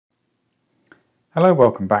Hello,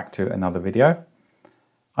 welcome back to another video.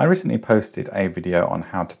 I recently posted a video on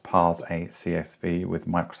how to parse a CSV with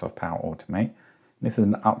Microsoft Power Automate. This is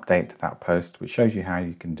an update to that post which shows you how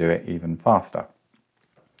you can do it even faster.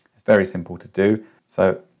 It's very simple to do,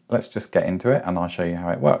 so let's just get into it and I'll show you how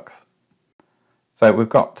it works. So we've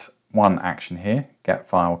got one action here, get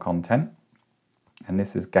file content, and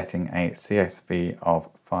this is getting a CSV of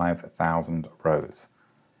 5,000 rows.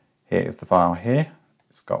 Here is the file here.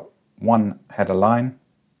 It's got one header line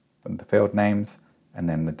with the field names and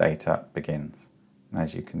then the data begins. And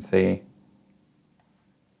as you can see,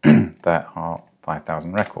 there are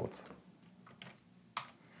 5,000 records.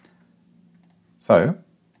 So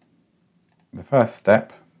the first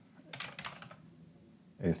step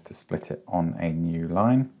is to split it on a new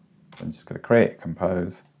line. So I'm just going to create,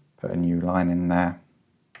 compose, put a new line in there,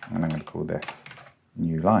 and I'm going to call this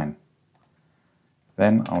new line.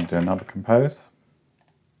 Then I'll do another compose.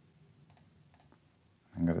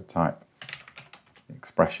 I'm going to type the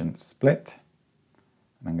expression split,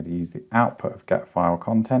 and I'm going to use the output of get file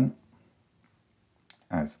content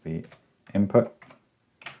as the input,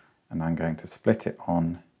 and I'm going to split it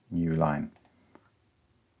on new line.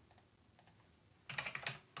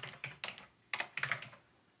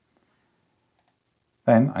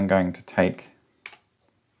 Then I'm going to do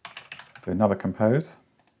another compose.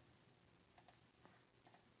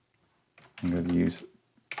 I'm going to use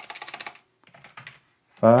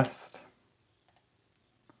first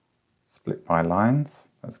split by lines.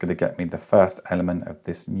 That's going to get me the first element of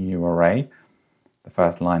this new array, the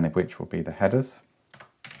first line of which will be the headers.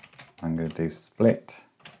 I'm going to do split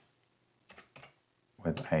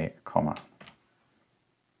with a comma.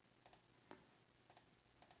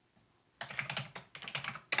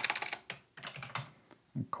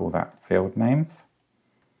 And call that field names.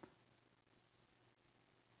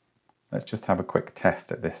 Let's just have a quick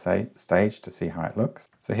test at this stage to see how it looks.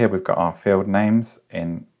 So here we've got our field names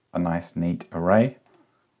in a nice neat array.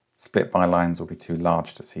 Split by lines will be too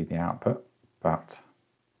large to see the output, but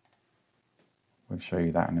we'll show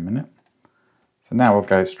you that in a minute. So now we'll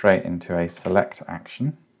go straight into a select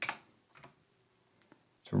action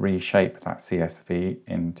to reshape that CSV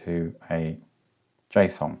into a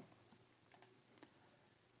JSON.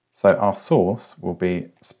 So our source will be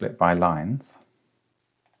split by lines.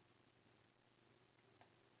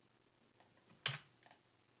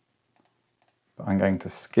 I'm going to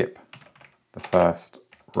skip the first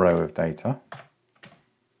row of data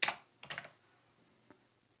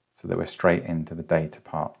so that we're straight into the data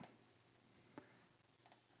part.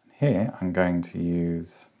 Here I'm going to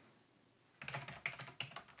use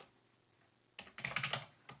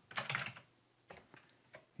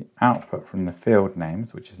the output from the field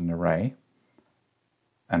names, which is an array,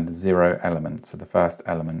 and the 0 element, so the first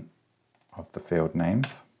element of the field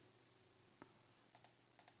names.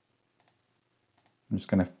 I'm just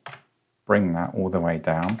going to bring that all the way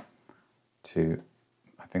down to,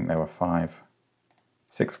 I think there were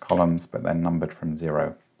 6 columns, but they're numbered from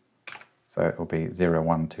 0. So it will be 0,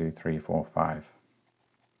 1, 2, 3, 4, 5.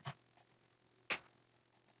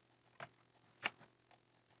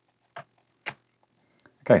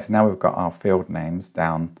 Okay, so now we've got our field names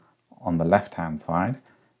down on the left-hand side,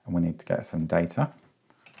 and we need to get some data.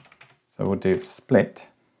 So we'll do split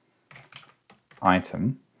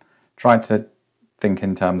item. Try to think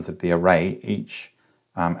in terms of the array. Each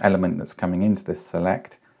element that's coming into this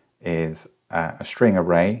select is a string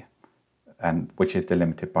array, and which is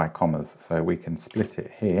delimited by commas. So we can split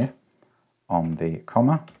it here on the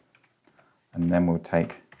comma, and then we'll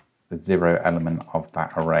take the 0 element of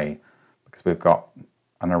that array, because we've got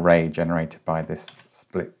an array generated by this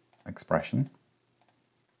split expression.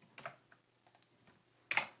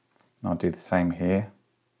 And I'll do the same here,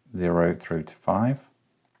 0 through to 5.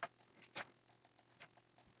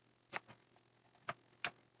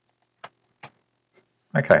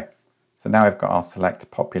 Okay, so now we've got our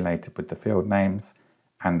select populated with the field names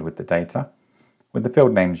and with the data. With the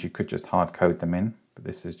field names you could just hard code them in, but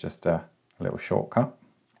this is just a little shortcut.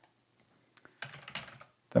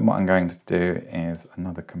 Then what I'm going to do is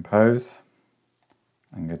another compose.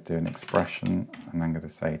 I'm going to do an expression, and I'm going to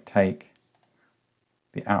say take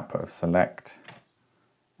the output of select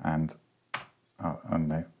and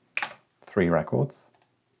 3 records.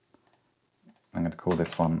 I'm going to call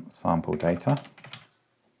this one sample data.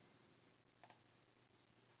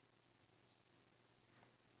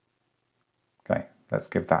 Okay, let's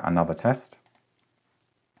give that another test.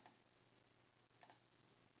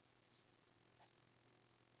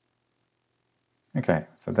 Okay,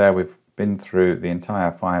 so there we've been through the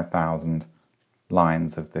entire 5,000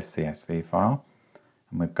 lines of this CSV file,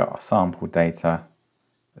 and we've got our sample data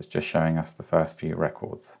that's just showing us the first few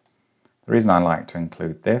records. The reason I like to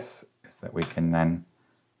include this is that we can then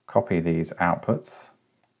copy these outputs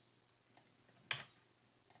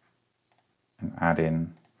and add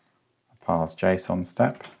in a parse JSON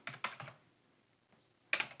step.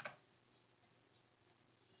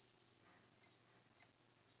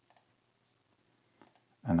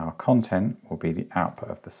 And our content will be the output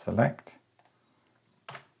of the select.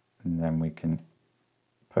 And then we can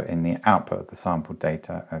put in the output of the sample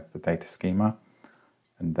data as the data schema.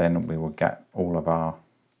 And then we will get all of our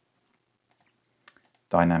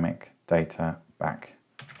dynamic data back.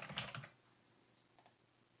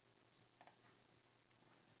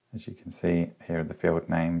 As you can see, here are the field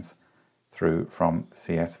names through from the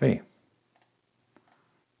CSV.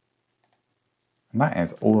 And that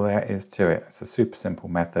is all there is to it. It's a super simple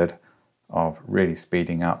method of really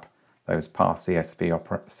speeding up those Parse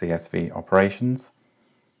CSV operations.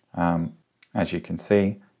 As you can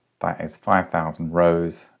see, that is 5,000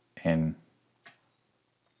 rows in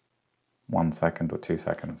 1 second or 2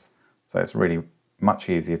 seconds. So it's really much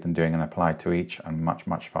easier than doing an apply to each and much,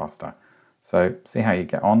 much faster. So see how you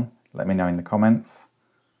get on. Let me know in the comments.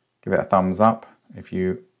 Give it a thumbs up if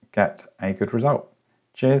you get a good result.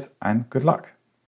 Cheers and good luck.